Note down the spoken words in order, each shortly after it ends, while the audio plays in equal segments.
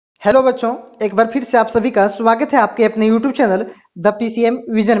Hello बच्चों, एक बार फिर से आप सभी का स्वागत है आपके अपने YouTube channel the PCM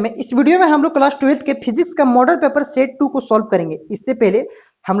vision में। इस वीडियो में हम लोग क्लास 12th के फिजिक्स का मॉडल पेपर सेट 2 को सॉल्व करेंगे। इससे पहले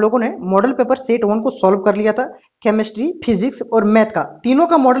हम लोगों ने मॉडल पेपर सेट 1 को सॉल्व कर लिया था। केमिस्ट्री, फिजिक्स और मैथ का तीनों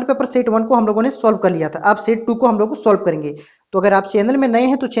का मॉडल पेपर सेट 1 को हम लोगों ने सॉल्व कर लिया था। अब सेट 2 को हम लोग सॉल्व करेंगे। तो अगर आप चैनल में नए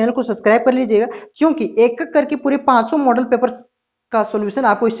हैं तो चैनल को सब्सक्राइब कर लीजिएगा, क्योंकि एक एक करके पूरे पांचों मॉडल पेपर का सॉल्यूशन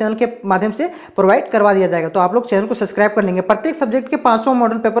आपको इस चैनल के माध्यम से प्रोवाइड करवा दिया जाएगा। तो आप लोग चैनल को सब्सक्राइब कर लेंगे। प्रत्येक सब्जेक्ट के पांचों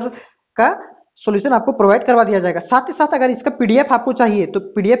मॉडल पेपर का सॉल्यूशन आपको प्रोवाइड करवा दिया जाएगा। साथ ही साथ अगर इसका पीडीएफ आपको चाहिए तो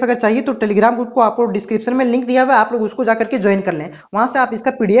पीडीएफ अगर चाहिए तो टेलीग्राम ग्रुप को आपको डिस्क्रिप्शन में लिंक दिया हुआ है, आप लोग उसको जाकर के ज्वाइन कर लें। वहां से आप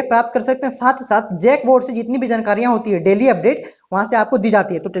इसका पीडीएफ प्राप्त कर सकते हैं। साथ ही साथ जैक बोर्ड से जितनी भी जानकारियां होती है, डेली अपडेट वहां से आपको दी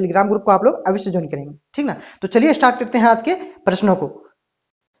जाती है। तो टेलीग्राम ग्रुप को आप लोग अवश्य ज्वाइन करेंगे, ठीक ना। तो चलिए स्टार्ट करते हैं आज के प्रश्नों को।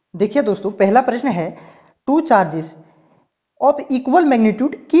 देखिए दोस्तों, पहला प्रश्न है, two charges of equal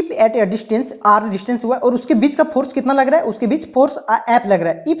magnitude keep at A distance are distance हुआ और उसके बीच का फोर्स कितना लग रहा है, उसके बीच फोर्स एफ लग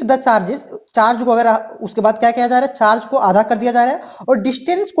रहा है। इफ द चार्जेस, चार्ज को अगर उसके बाद क्या किया जा रहा है, चार्ज को आधा कर दिया जा रहा है और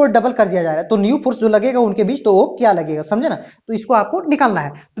डिस्टेंस को डबल कर दिया जा रहा है, तो न्यू फोर्स जो लगेगा उनके बीच तो वो क्या लगेगा, समझे ना। तो इसको आपको निकालना है।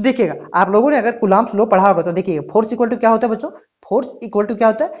 तो देखिएगा, आप लोगों ने अगर कूलम्ब्स लॉ पढ़ा होगा तो देखिएगा, फोर्स इक्वल टू क्या होता है बच्चों, फोर्स इक्वल टू क्या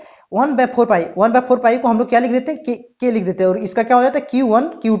होता है 1/4 पाई। 1/4 पाई को हम लोग क्या लिख देते हैं, के लिख देते हैं, और इसका क्या हो जाता है Q1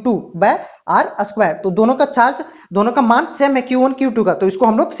 Q2 bye are square. तो दोनों का चार्ज, दोनों का मान सेम है Q1 Q2 का, तो इसको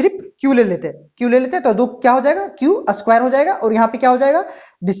हम लोग सिर्फ Q ले लेते हैं, Q ले लेते हैं। तो दो क्या हो जाएगा, Q स्क्वायर हो जाएगा, और यहाँ पे क्या हो जाएगा,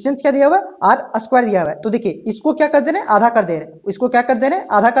 डिस्टेंस क्या दिया हुआ है, आर स्क्वायर दिया हुआ है। तो देखिए, इसको क्या कर दे रहे हैं, आधा कर दे रहे हैं, इसको क्या कर दे रहे हैं,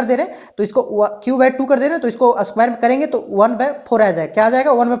 आधा कर दे रहे हैं। तो इसको Q/2 कर दे रहे हैं, तो इसको स्क्वायर करेंगे तो 1/4 आ जाएगा। क्या आ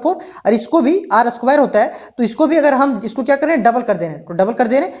जाएगा, 1/4। और इसको भी आर स्क्वायर होता है, तो इसको भी अगर हम इसको क्या कर रहे हैं, डबल कर दे रहे हैं, तो डबल कर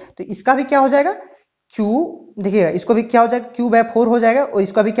दे रहे हैं, तो इसका भी क्या हो जाएगा, Q, देखिएगा इसको भी क्या हो जाएगा, Q/4 हो जाएगा, और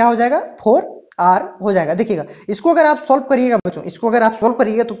इसका भी क्या हो जाएगा, 4R हो जाएगा। देखिएगा, इसको अगर आप सॉल्व करिएगा बच्चों, इसको अगर आप सॉल्व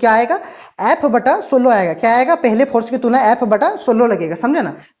करिएगा तो क्या आएगा, F/16 आएगा। क्या आएगा, पहले फोर्स की तुलना F/16 लगेगा, समझे ना।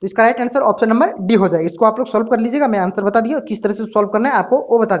 तो इसका right answer option number D हो जाएगा। इसको आप लोग सॉल्व कर लीजिएगा, मैं आंसर बता दिया, किस तरह से सॉल्व करना है आपको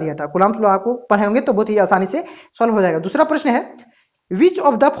वो बता दिया था। कूलम्ब्स लॉ आपको पढ़े होंगे तो बहुत ही आसानी से सॉल्व हो जाएगा। दूसरा प्रश्न है, which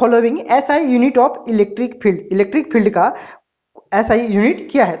of the following SI unit of electric field, electric field का एसआई यूनिट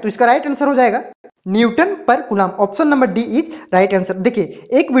क्या है। तो इसका राइट आंसर हो जाएगा न्यूटन पर coulomb. Option number D is right answer. देखिए,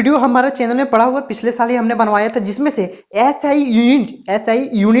 एक वीडियो हमारे चैनल में पड़ा हुआ पिछले साल ही हमने बनवाया था, जिसमें से एसआई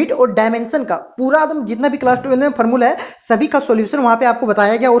यूनिट और डायमेंशन का पूरा एकदम जितना भी क्लास 12 में फॉर्मूला है सभी का सॉल्यूशन वहां पे आपको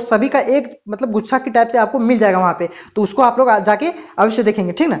बताया गया, और सभी का एक मतलब गुच्छा की टाइप से आपको मिल जाएगा वहां पे। तो उसको आप लोग जाके अवश्य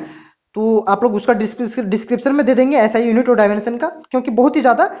देखेंगे, ठीक ना। तो आप लोग उसका डिस्क्रिप्शन में दे देंगे एसआई यूनिट और डायमेंशन का, क्योंकि बहुत ही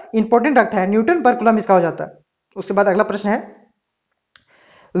ज्यादा इंपॉर्टेंट रखता है। न्यूटन पर कूलम्ब इसका हो जाता है। उसके बाद अगला प्रश्न है,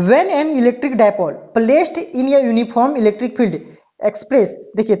 when an electric dipole placed in a uniform electric field express,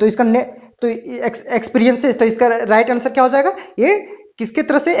 देखिए तो इसका तो एक्सपीरियंसेस, तो इसका राइट आंसर क्या हो जाएगा, ये किसके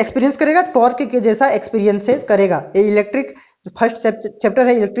तरह से एक्सपीरियंस करेगा, टॉर्क के जैसा एक्सपीरियंसेस करेगा। ये इलेक्ट्रिक फर्स्ट चैप्टर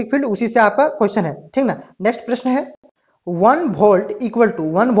है इलेक्ट्रिक फील्ड, उसी से आपका क्वेश्चन है, ठीक ना। नेक्स्ट प्रश्न है, 1 वोल्ट इक्वल टू,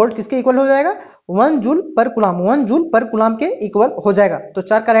 1 वोल्ट किसके इक्वल हो जाएगा, 1 जूल पर कूलम्ब, 1 जूल पर कूलम्ब के इक्वल हो जाएगा। तो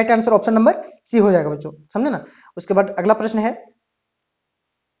 4 का right answer option number C हो जाएगा बच्चों, समझे ना। उसके बाद अगला प्रश्न है,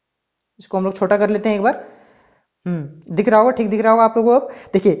 इसको हम लोग छोटा कर लेते हैं एक बार। दिख रहा होगा, ठीक दिख रहा होगा आप लोगों को। अब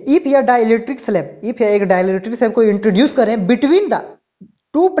देखिए, इफ या डाइलेक्ट्रिक स्लैब, इफ या एक डाइलेक्ट्रिक स्लैब को इंट्रोड्यूस करें between the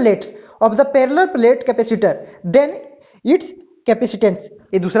two plates of the parallel plate capacitor, then it's capacitance.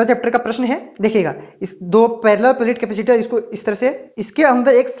 ये दूसरा चैप्टर का प्रश्न है। देखिएगा, इस दो पैरेलल प्लेट कैपेसिटर, इसको इस तरह से इसके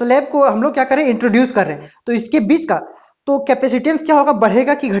अंदर एक स्लैब को हम लोग क्या करें, इंट्रोड्यूस कर रहे हैं, तो इसके बीच का तो कैपेसिटेंस क्या होगा,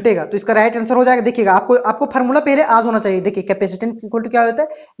 बढ़ेगा कि घटेगा। तो इसका राइट आंसर हो जाएगा, देखिएगा आपको फार्मूला पहले आज होना चाहिए। देखिए, कैपेसिटेंस इक्वल टू क्या होता है,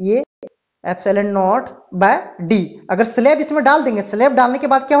 ये एप्सिलॉन नॉट बाय डी। अगर स्लैब इसमें डाल देंगे, स्लैब डालने के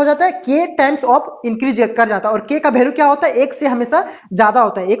बाद क्या हो जाता है, के टाइम्स ऑफ इंक्रीज कर जाता है, और के का वैल्यू क्या होता है, एक से हमेशा ज्यादा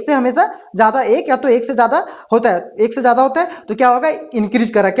होता है, एक से हमेशा ज्यादा, एक या तो एक से ज्यादा होता है, एक से ज्यादा होता है तो क्या होगा, इंक्रीज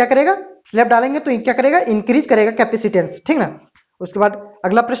करा, क्या करेगा, स्लैब डालेंगे तो क्या करेगा, इंक्रीज करेगा कैपेसिटेंस, ठीक ना। उसके बाद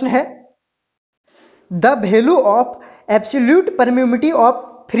अगला प्रश्न है, the value of absolute permittivity of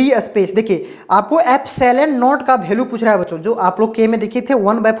free space. देखिए, आपको एप्सिलॉन नॉट का वैल्यू पूछ रहा है बच्चों, जो आप लोग के में देखे थे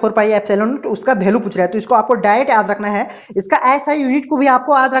 1/4 पाई एप्सिलॉन नॉट, उसका वैल्यू पूछ रहा है। तो इसको आपको डायरेक्ट याद रखना है, इसका एसआई यूनिट को भी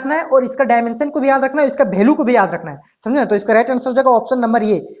आपको याद रखना है, और इसका डायमेंशन को भी याद रखना है, इसका वैल्यू को भी याद रखना है, समझे। तो इसका राइट आंसर जाएगा option number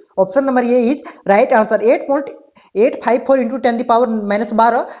A. Option number A is right answer. 8.854 into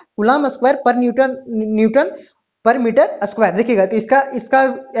 10⁻12 coulomb square पर न्यूटन पर मीटर स्क्वायर। देखिएगा, तो इसका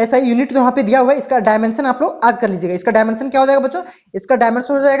ऐसा यूनिट तो यहाँ पे दिया हुआ है, इसका डायमेंशन आप लोग याद कर लीजिएगा। इसका डायमेंशन क्या हो जाएगा बच्चों, इसका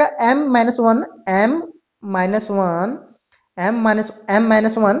डायमेंशन हो जाएगा m-1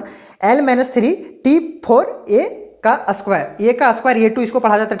 L-3 T4a का स्क्वायर, ए का स्क्वायर, ए टू इसको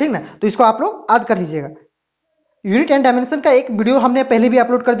पढ़ा जाता है, ठीक ना। तो इसको आप लोग याद कर लीजिएगा। यूनिट एंड डायमेंशन का एक वीडियो हमने पहले भी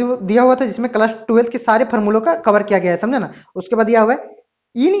अपलोड कर दिया हुआ था, जिसमें क्लास 12 के सारे फॉर्मूलों का कवर किया गया है, समझे ना। उसके बाद दिया हुआ है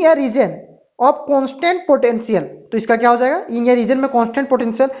इन या रीजन ऑफ कांस्टेंट पोटेंशियल, तो इसका क्या हो जाएगा, इन या रीजन में कांस्टेंट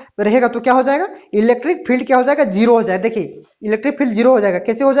पोटेंशियल रहेगा तो क्या हो जाएगा, इलेक्ट्रिक फील्ड क्या हो जाएगा, जीरो हो जाएगा। देखिए इलेक्ट्रिक फील्ड जीरो हो जाएगा,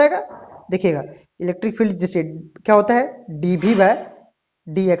 कैसे हो जाएगा, देखिएगा इलेक्ट्रिक फील्ड जैसे क्या होता है डीवी बाय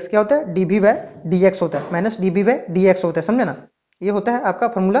डी एक्स, क्या होता है डीवी बाय डी एक्स होता है, minus DV bye D x होता है, समझे ना, ये होता है आपका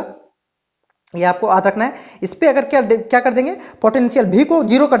फॉर्मूला, ये आपको याद रखना है। इस पे अगर क्या कर देंगे, पोटेंशियल भी को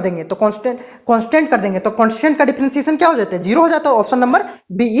जीरो कर देंगे तो कांस्टेंट कर देंगे तो कांस्टेंट का डिफरेंशिएशन क्या हो जाता है, जीरो हो जाता है। Option number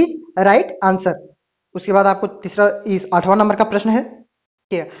B is right answer. उसके बाद आपको तीसरा इस 8वां नंबर का प्रश्न है,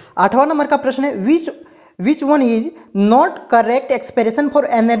 ठीक है, 8वां नंबर का प्रश्न है which one is not correct expression for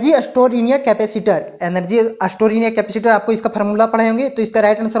energy store in capacitor. Energy store in capacitor आपको इसका फॉर्मूला पढ़े होंगे, तो इसका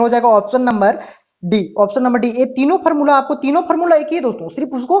राइट आंसर हो जाएगा option number D. Option number D, ये तीनों फार्मूला आपको, तीनों फार्मूला एक ही है दोस्तों,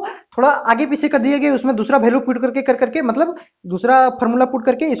 सिर्फ उसको थोड़ा आगे पीछे कर दिया गया, उसमें दूसरा वैल्यू पुट करके करके मतलब दूसरा फार्मूला पुट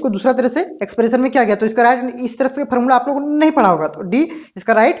करके इसको दूसरा तरह से एक्सप्रेशन में किया गया, तो इसका राइट, इस तरह से फार्मूला आप लोगों ने नहीं पढ़ा होगा, तो डी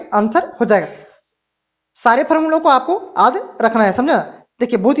इसका राइट आंसर हो जाएगा। सारे फार्मूलों को आपको याद रखना है, समझा।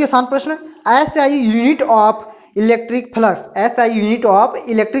 देखिए बहुत ही आसान प्रश्न है, S I unit of electric flux, S I unit of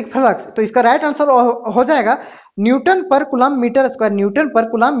electric flux, तो इसका राइट आंसर हो जाएगा Newton per coulomb metre square, Newton per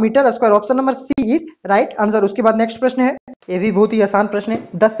coulomb metre square. Option number C is right answer. उसके बाद नेक्स्ट प्रश्न है, ये भी बहुत ही आसान प्रश्न है,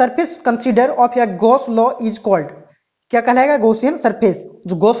 the surface consider of A Gauss law is called, क्या कहलाएगा, गॉसियन सरफेस।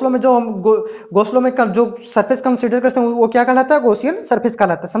 जो गॉस लॉ में जो हम गॉस लॉ में जो सरफेस कंसीडर करते हैं वो क्या कहलाता है, गॉसियन सरफेस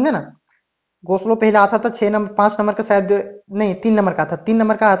कहलाता है, समझे ना। गॉस लॉ पहले आता था 5 नंबर का, शायद नहीं 3 नंबर का था, 3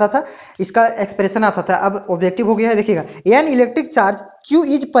 नंबर का आता था, इसका एक्सप्रेशन आता था, अब ऑब्जेक्टिव हो गया है। देखिएगा, an electric charge Q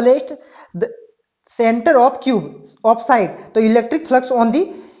is placed centre of cube of side, तो electric flux on the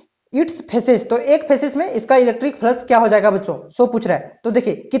it's faces, तो एक फेसेस में इसका इलेक्ट्रिक फ्लक्स क्या हो जाएगा बच्चों, सो पूछ रहा है। तो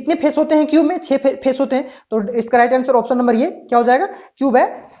देखिए कितने फेस होते हैं क्यूब में, 6 फेस होते हैं, तो इसका राइट आंसर ऑप्शन नंबर ये क्या हो जाएगा, क्यूब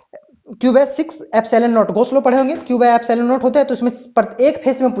है 6 एप्सिलॉन नॉट। गॉस लॉ पढ़े होंगे, क्यूब है एप्सिलॉन नॉट होता है, तो इसमें एक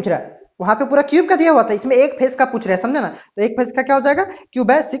फेस में पूछ रहा है, वहां पे पूरा क्यूब का दिया हुआ था, इसमें एक फेस का पूछ रहा है, समझे ना। तो एक फेस का क्या हो जाएगा,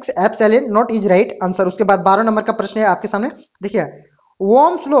 क्यूब है 6 epsilon not is right answer. उसके बाद 12 नंबर का प्रश्न है आपके सामने, देखिए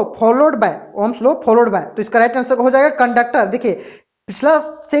ओम्स लॉ फॉलोड बाय, तो इसका राइट आंसर हो जाएगा कंडक्टर। देखिए पिछला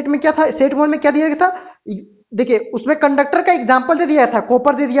सेट में क्या था, सेट 1 में क्या दिया गया था, देखिए उसमें कंडक्टर का एग्जांपल दे दिया था,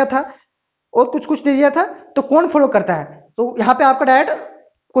 कॉपर दे दिया था और कुछ दे दिया था, तो कौन फॉलो करता है, तो यहाँ पे आपका डायरेक्ट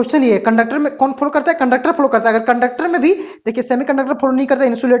क्वेश्चन ये है, कंडक्टर में कौन फॉलो करता है, कंडक्टर फॉलो करता है। अगर कंडक्टर में भी देखिए सेमीकंडक्टर फॉलो नहीं करता,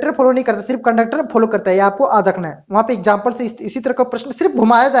 इंसुलेटर फॉलो नहीं करता, सिर्फ कंडक्टर फॉलो करता है, ये आपको याद रखना है। वहां पे एग्जांपल से इसी तरह का प्रश्न सिर्फ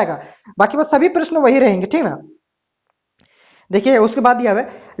घुमाया जाएगा, बाकी बस सभी प्रश्न वही रहेंगे, ठीक ना। देखिए उसके बाद दिया हुआ है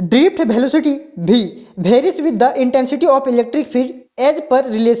ड्रिफ्ट वेलोसिटी भी varies with the intensity of electric field as per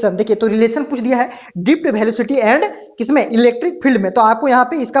relation. देखिए तो रिलेशन पूछ दिया है ड्रिफ्ट वेलोसिटी एंड किसमें, इलेक्ट्रिक फील्ड में, तो आपको यहाँ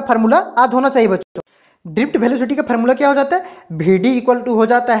पे इसका फार्मूला याद होना चाहिए बच्चों। ड्रिफ्ट वेलोसिटी का फार्मूला क्या हो जाता है, VD इक्वल टू हो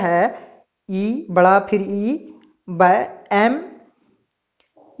जाता है E बड़ा फिर E bye M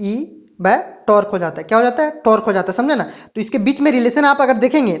E bye torque हो जाता है, क्या हो जाता है, टॉर्क हो जाता है, समझे ना। तो इसके बीच में रिलेशन आप अगर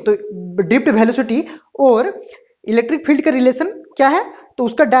देखेंगे तो ड्रिफ्ट वेलोसिटी और इलेक्ट्रिक फील्ड का रिलेशन क्या है, तो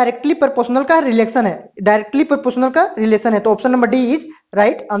उसका डायरेक्टली प्रोपोर्शनल का रिलेशन है, डायरेक्टली प्रोपोर्शनल का रिलेशन है, तो option number D is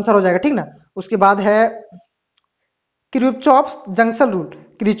right answer हो जाएगा, ठीक ना। उसके बाद है Kirchhoff's junction rule,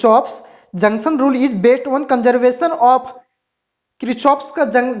 Kirchhoff's junction rule is based on conservation of, Kirchhoff's का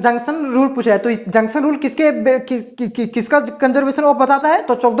जंक्शन रूल पूछा है, तो जंक्शन रूल किसका कंजर्वेशन ऑफ बताता है,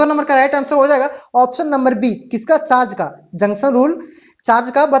 तो 14 नंबर का राइट आंसर हो जाएगा ऑप्शन नंबर बी, किसका, चार्ज का, जंक्शन रूल चार्ज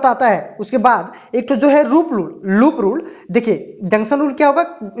का बताता है। उसके बाद एक तो जो है लूप रूल, देखिए जंक्शन रूल क्या होगा,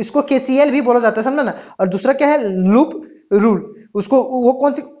 इसको KCL भी बोला जाता है, समझना ना, और दूसरा क्या है लूप रूल, उसको वो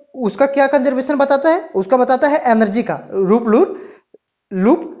कौन सी, उसका क्या कंजर्वेशन बताता है, उसका बताता है एनर्जी का, लूप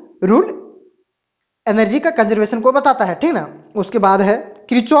रूल एनर्जी का कंजर्वेशन को बताता है, ठीक ना। उसके बाद है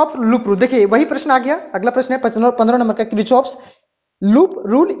किरचॉफ लूप रूल, देखिए वही प्रश्न आ गया, अगला प्रश्न है 15 नंबर का, Kirchhoff's loop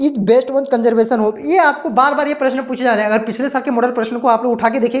rule is based on conservation of, ये आपको बार बार ये प्रश्न पूछे जा रहे हैं, अगर पिछले साल के मॉडल प्रश्न को आप लोग उठा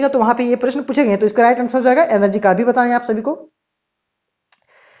के देखिएगा तो वहां पे ये प्रश्न पूछे गए, तो इसका राइट आंसर हो जाएगा एनर्जी का। भी बताएं आप सभी को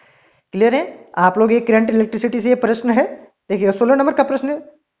क्लियर है आप लोग, ये करंट इलेक्ट्रिसिटी से ये प्रश्न है। देखिए 16 नंबर का प्रश्न,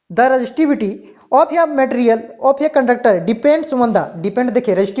 द रेजिस्टिविटी ऑफ या material of a conductor depends on the, depend,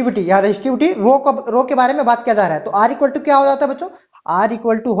 देखिए रेजिस्टिविटी, यहाँ रेजिस्टिविटी रो के बारे में बात किया जा रहा है, तो आर इक्वल टू क्या हो जाता है बच्चों, आर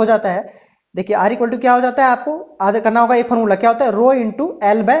इक्वल टू हो जाता है, देखिए आर इक्वल टू क्या हो जाता है, आपको आदर करना होगा एक फॉर्मूला, क्या होता है, rho into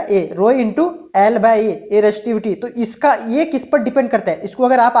L by A, rho into L by A resistivity. तो इसका ये किस पर डिपेंड करता है, इसको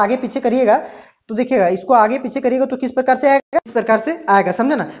अगर आप आगे पीछे करिएगा तो देखिएगा, इसको आगे पीछे करिएगा तो किस प्रकार से आएगा, इस प्रकार से आएगा,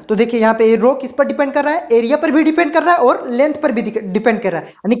 समझे ना। तो देखिए यहाँ पे रो किस पर डिपेंड कर रहा है, एरिया पर भी डिपेंड कर रहा है और लेंथ पर भी डिपेंड कर रहा है,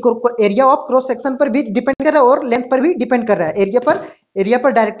 यानी एरिया ऑफ क्रॉस सेक्शन पर भी डिपेंड कर रहा है और लेंथ पर भी डिपेंड कर रहा है। एरिया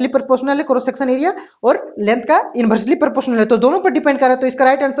पर डायरेक्टली प्रोपोर्शनल है क्रॉस सेक्शन एरिया, और लेंथ का इनवर्सली प्रोपोर्शनल है, तो दोनों पर डिपेंड कर रहा है। तो इसका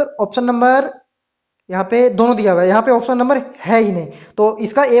राइट आंसर ऑप्शन नंबर यहाँ पे दोनों दिया हुआ है, यहाँ पे ऑप्शन नंबर है ही नहीं, तो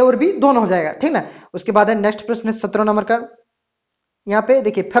इसका ए और बी दोनों हो जाएगा, ठीक ना। उसके बाद है नेक्स्ट प्रश्न 17 नंबर का। यहाँ पे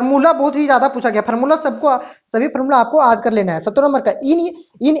देखिए फार्मूला बहुत ही ज्यादा पूछा गया, फार्मूला सबको सभी फार्मूला आपको याद कर लेना है। 17 नंबर का,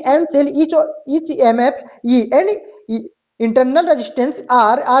 in an cell each MF E and internal resistance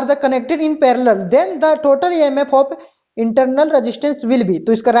R the connected in parallel, then the total EMF of internal resistance will be.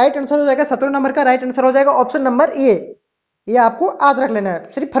 तो इसका राइट आंसर हो जाएगा 17 नंबर का राइट आंसर हो जाएगा ऑप्शन नंबर ए। ये आपको याद रख लेना है,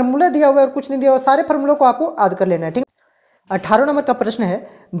 सिर्फ फार्मूला दिया हुआ है और कुछ नहीं दिया हुआ, सारे फार्मूलों को आपको याद कर लेना है, ठीक। 18 नंबर का प्रश्न है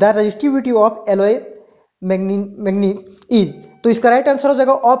the resistivity of alloy manganese is. तो इसका राइट आंसर हो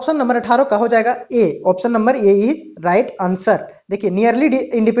जाएगा ऑप्शन नंबर 18 का हो जाएगा ए, option number A is right answer. देखिए nearly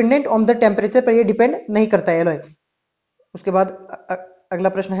independent on the temperature पर ये डिपेंड नहीं करता है एलॉय। उसके बाद अगला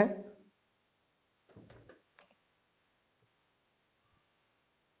प्रश्न है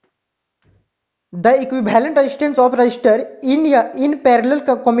the equivalent resistance of register in parallel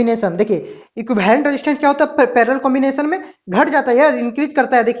combination. देखिए इक्विवेलेंट रेजिस्टेंस क्या होता है, पैरेलल कॉम्बिनेशन में घट जाता है या इंक्रीज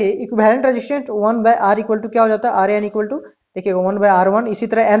करता है। देखिए equivalent resistance 1/r equal to क्या हो जाता है, आर एन इक्वल टू देखिए 1/r1, इसी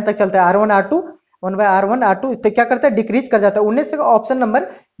तरह n तक चलता है, r1 r2 1/r1 r2, तो क्या करता है डिक्रीज कर जाता है। 19 का option number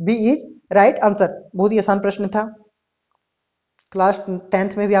B is right answer. बहुत ही आसान प्रश्न था, क्लास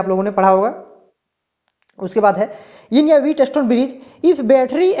 10th में भी आप लोगों ने पढ़ा होगा। उसके बाद है इन या we टेस्टोन bridge if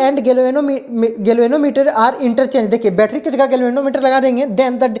battery and galvanometer are interchange. देखिए बैटरी की जगह गैल्वेनोमीटर लगा देंगे,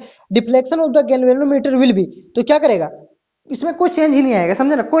 then the deflection of the galvanometer will be. तो क्या करेगा, इसमें कोई चेंज ही नहीं आएगा,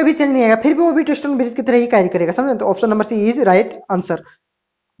 समझे ना, कोई भी चेंज नहीं आएगा, फिर भी वो भी टेस्टोन ब्रिज की तरह ही कार्य करेगा, समझे। तो option number C is right answer.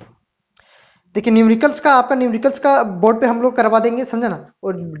 देखिए न्यूमेरिकल्स का आपका न्यूमेरिकल्स का बोर्ड पे हम लोग करवा देंगे, समझे ना,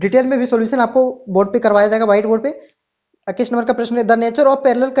 और डिटेल में भी सॉल्यूशन आपको बोर्ड पे करवाया जाएगा, व्हाइट बोर्ड पे। 21 नंबर का प्रश्न है the nature of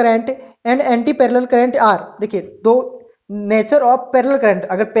parallel current and anti parallel current are. देखिए दो नेचर ऑफ पैरेलल करंट,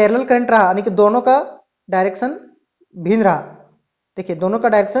 अगर पैरेलल करंट रहा यानी कि दोनों का डायरेक्शन भिन्न रहा, देखिए दोनों का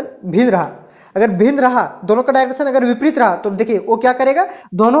डायरेक्शन भिन्न रहा, अगर भिन्न रहा दोनों का डायरेक्शन अगर विपरीत रहा तो देखिए वो क्या करेगा,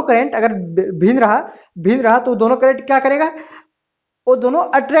 दोनों करंट अगर भिन्न रहा तो दोनों करंट क्या करेगा, वो दोनों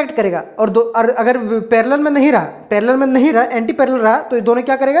अट्रैक्ट करेगा, और अगर पैरेलल में नहीं रहा एंटी पैरेलल रहा तो ये दोनों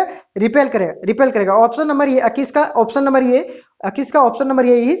क्या करेगा, रिपेल करेगा। ऑप्शन नंबर ये 21 का ऑप्शन नंबर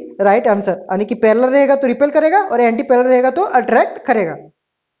ये ही राइट आंसर, यानी कि पैरेलल रहेगा तो रिपेल करेगा और एंटी पैरेलल रहेगा तो अट्रैक्ट करेगा।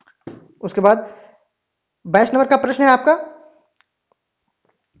 उसके बाद 22 नंबर का प्रश्न है आपका,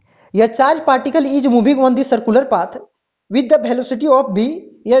 यह charge particle is moving on the circular path with the velocity of B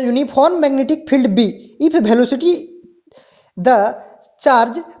या uniform magnetic field B if velocity the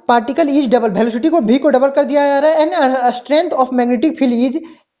charge particle is double. Velocity को भी को डबल कर दिया जा रहा है and strength of magnetic field is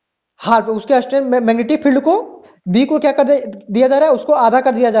half, उसके स्ट्रेंथ मैग्नेटिक फील्ड को बी को क्या कर दिया जा रहा है, उसको आधा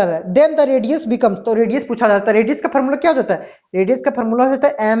कर दिया जा रहा है। देन द रेडियस बिकम्स, तो रेडियस पूछा जाता है, रेडियस का फॉर्मूला क्या होता है, रेडियस का फॉर्मूला होता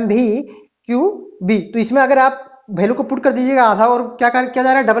है एम वी क्यू बी। तो इसमें अगर आप वैल्यू को पुट कर दीजिएगा आधा और क्या किया जा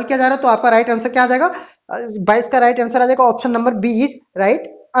रहा है, डबल किया जा रहा है, तो आपका राइट आंसर क्या आ जाएगा, 22 का राइट आंसर आ जाएगा option number B is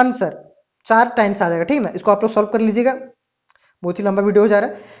right answer. 4 times आ जाएगा, ठीक ना। इसको आप लोग सॉल्व कर लीजिएगा, बहुत ही लंबा वीडियो हो जा रहा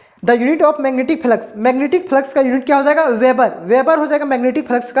है। The unit of magnetic flux का यूनिट क्या हो जाएगा, वेबर हो जाएगा, मैग्नेटिक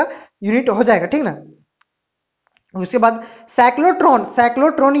फ्लक्स का यूनिट हो जाएगा, ठीक ना। उसके बाद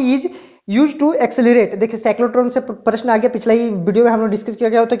cyclotron is use to accelerate. देखिए साइक्लोट्रॉन से प्रश्न आ गया, पिछला ही वीडियो में हम लोग डिस्कस किया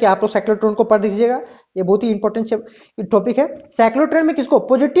गया होता है कि आप लोग साइक्लोट्रॉन को पढ़ लीजिएगा, ये बहुत ही इंपॉर्टेंट टॉपिक है। साइक्लोट्रॉन में किसको,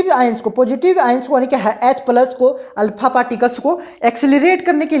 पॉजिटिव आयंस को यानी कि H+ को, अल्फा पार्टिकल्स को एक्सेलरेट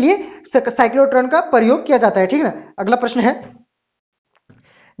करने के लिए साइक्लोट्रॉन का प्रयोग किया जाता है, ठीक ना। अगला प्रश्न है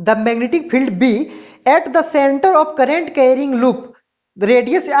the magnetic field B at the centre of current carrying loop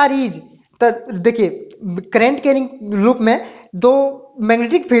radius are is. देखिए करंट कैरिंग लूप में दो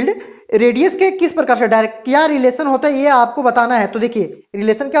मैग्नेटिक फील्ड रेडियस के किस प्रकार से डायरेक्ट क्या रिलेशन होता है ये आपको बताना है। तो देखिए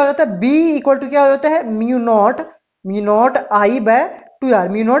रिलेशन क्या हो जाता है, बी इक्वल टू क्या हो जाता है, mu not I bye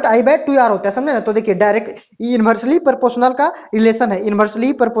 2r होता है, समझे ना। तो देखिए डायरेक्ट इनवर्सली प्रोपोर्शनल का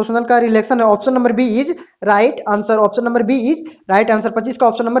रिलेशन है, option number B is right answer, 25 का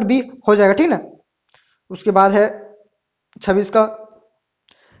ऑप्शन नंबर बी हो जाएगा, ठीक ना। उसके बाद है 26 का,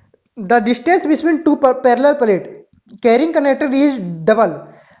 the distance between two parallel plate carrying conductor is double,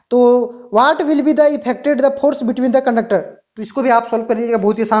 तो what will be the affected the force between the conductor. तो इसको भी आप सॉल्व कर लीजिएगा,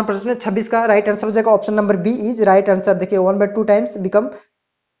 बहुत ही आसान प्रश्न है। 26 का राइट आंसर हो जाएगा option number B is right answer. देखिए 1/2 टाइम्स बिकम।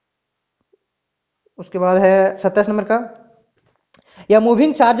 उसके बाद है 27 नंबर का, या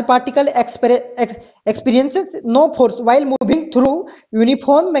moving charge particle experiences no force while moving through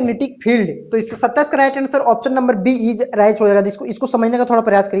uniform magnetic field. तो इसका 27 का right answer option number B is right हो जाएगा। इसको समझने का थोड़ा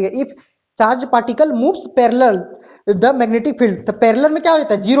प्रयास करिएगा। If charge particle moves parallel the magnetic field, तो पैरेलल में क्या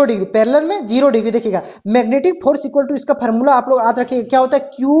होता है 0 डिग्री, पैरेलल में 0 डिग्री। देखिएगा मैग्नेटिक फोर्स इक्वल टू, इसका फार्मूला आप लोग याद रखिएगा क्या होता है,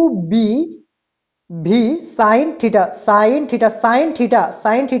 क्यू बी भी sine theta, sine theta, sine theta,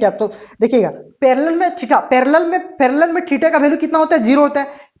 sine theta. तो देखिएगा पैरेलल में थीटा, पैरेलल में थीटा का वैल्यू कितना होता है, जीरो होता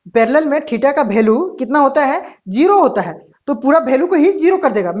है। पैरेलल में थीटा का वैल्यू कितना होता है, जीरो होता है। तो पूरा वैल्यू को ही जीरो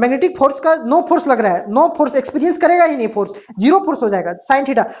कर देगा। मैग्नेटिक फोर्स का नो फोर्स लग रहा है, नो फोर्स एक्सपीरियंस करेगा ही नहीं, फोर्स जीरो फोर्स हो जाएगा साइन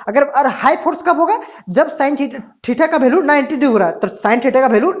थीटा। अगर हाई फोर्स कब होगा, जब साइन थीटा का वैल्यू 90 डिग्री हो रहा है, तो साइन थीटा का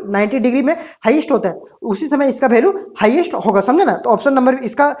वैल्यू 90 डिग्री में हाईएस्ट होता है, उसी समय इसका वैल्यू हाईएस्ट होगा, समझे ना। तो ऑप्शन नंबर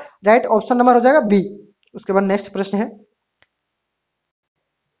इसका राइट ऑप्शन नंबर हो जाएगा बी। उसके बाद नेक्स्ट प्रश्न है,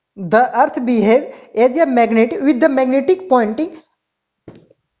 the earth behave as a magnet with the magnetic Poynting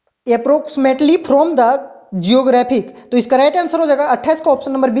approximately from the geographic. तो इसका राइट आंसर हो जाएगा 28 का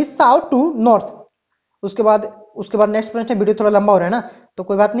option number 20, south to north. उसके बाद नेक्स्ट प्रश्न है, वीडियो थोड़ा लंबा हो रहा है ना, तो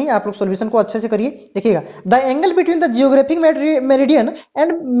कोई बात नहीं, आप लोग सॉल्यूशन को अच्छे से करिए। देखिएगा the angle between the geographic meridian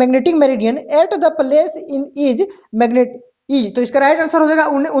and magnetic meridian at the place in is magnet is. तो इसका राइट आंसर हो जाएगा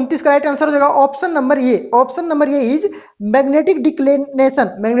 29 का राइट आंसर हो जाएगा ऑप्शन नंबर ये, ऑप्शन नंबर ये इज मैग्नेटिक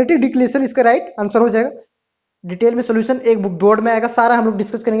डिक्लेनेशन, मैग्नेटिक डिक्लेनेशन इसका राइट आंसर हो जाएगा। डिटेल में सॉल्यूशन एक बोर्ड में आएगा, सारा हम लोग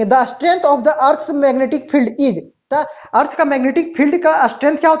डिस्कस करेंगे। The strength of the earth's magnetic field is, the earth का मैग्नेटिक फील्ड का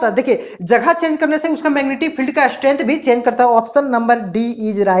स्ट्रेंथ क्या होता है, देखिए जगह चेंज करने से उसका मैग्नेटिक फील्ड का स्ट्रेंथ भी चेंज करता है। Option number D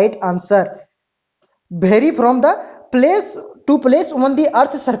is right answer. Very from the place to place on the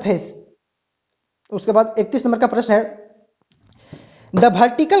earth surface. उसके बाद 31 नंबर का प्रश्न है, the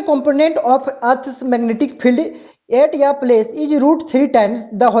vertical component of earth's magnetic field at या place is √3 times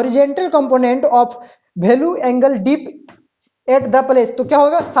the horizontal component of value angle deep at the place. तो क्या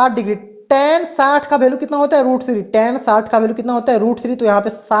होगा, 60 degree. tan 60 का वैल्यू कितना होता है, √3। tan 60 का वैल्यू कितना होता है, √3। तो यहाँ पे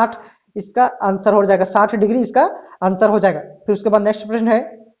 60 इसका आंसर हो जाएगा, 60 डिग्री इसका आंसर हो जाएगा। फिर उसके बाद नेक्स्ट प्रश्न है,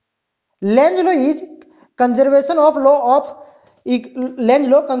 Lenz law is conservation of law of Lenz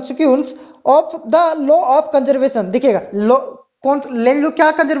law consequence of the law of conservation. देखिएगा लॉ कौन, लेंज लॉ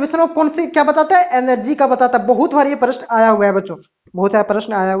क्या कंजर्वेशन ऑफ कौन से क्या बताता है, एनर्जी का बताता है। बहुत बार ये प्रश्न आया हुआ है बच्चों, बहुत सारा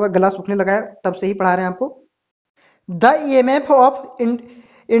प्रश्न आया हुआ है, गला सूखने लगा है तब से ही पढ़ा रहे हैं आपको। द ईएमएफ ऑफ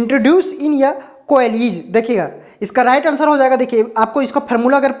इंट्रोड्यूस इन या कोयल इज। देखिएगा इसका राइट आंसर हो जाएगा, देखिए आपको इसका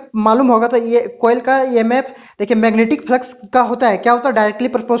फार्मूला अगर मालूम होगा तो ये कोयल का ईएमएफ देखिए मैग्नेटिक फ्लक्स का होता है, क्या होता है, डायरेक्टली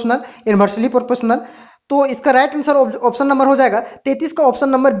प्रोपोर्शनल, इनवर्सली प्रोपोर्शनल। तो इसका राइट आंसर ऑप्शन नंबर हो जाएगा 33 का option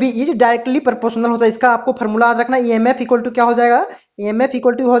number B is directly proportional होता है। इसका आपको फार्मूला याद रखना, ईएमएफ इक्वल टू क्या हो जाएगा, ईएमएफ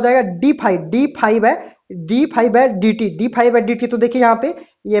इक्वल टू हो जाएगा d∅dt। तो देखिए यहाँ पे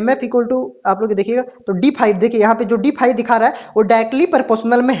ईएमएफ इक्वल टू आप लोग देखिएगा तो d∅, देखिए यहाँ पे जो d∅ दिखा रहा है वो डायरेक्टली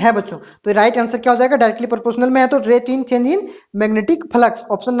प्रोपोर्शनल में है बच्चों। तो राइट आंसर क्या हो जाएगा, डायरेक्टली प्रोपोर्शनल में है तो rate in change in magnetic flux,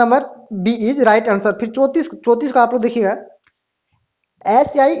 option number B is right answer. फिर 34 का आप लोग देखिएगा,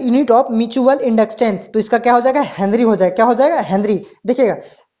 SI unit of mutual inductance. तो इसका क्या हो जाएगा, हेनरी हो जाएगा, क्या हो जाएगा, हेनरी। देखिएगा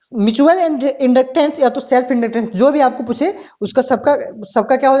म्यूचुअल इंडक्टेंस या तो सेल्फ इंडक्टेंस जो भी आपको पूछे उसका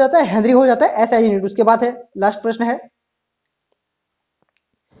सबका क्या हो जाता है, हेनरी हो जाता है, SI यूनिट। उसके बाद है लास्ट प्रश्न है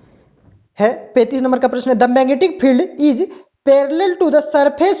 35 नंबर का प्रश्न है, the magnetic field is parallel to the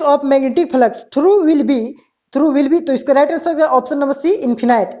surface of magnetic flux through will be. तो इसका right answer option number C,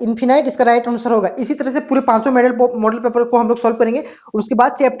 infinite इसका राइट आंसर होगा। इसी तरह से पूरे पांचों मॉडल पेपर को हम लोग सॉल्व करेंगे। उसके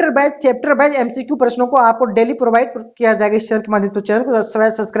बाद चैप्टर बाय एमसीक्यू प्रश्नों को आपको डेली प्रोवाइड किया जाएगा इस चैनल के माध्यम से। तो चैनल को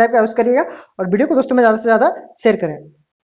सब्सक्राइब करिएगा और वीडियो को दोस्तों में ज्यादा से ज्यादा शेयर करें।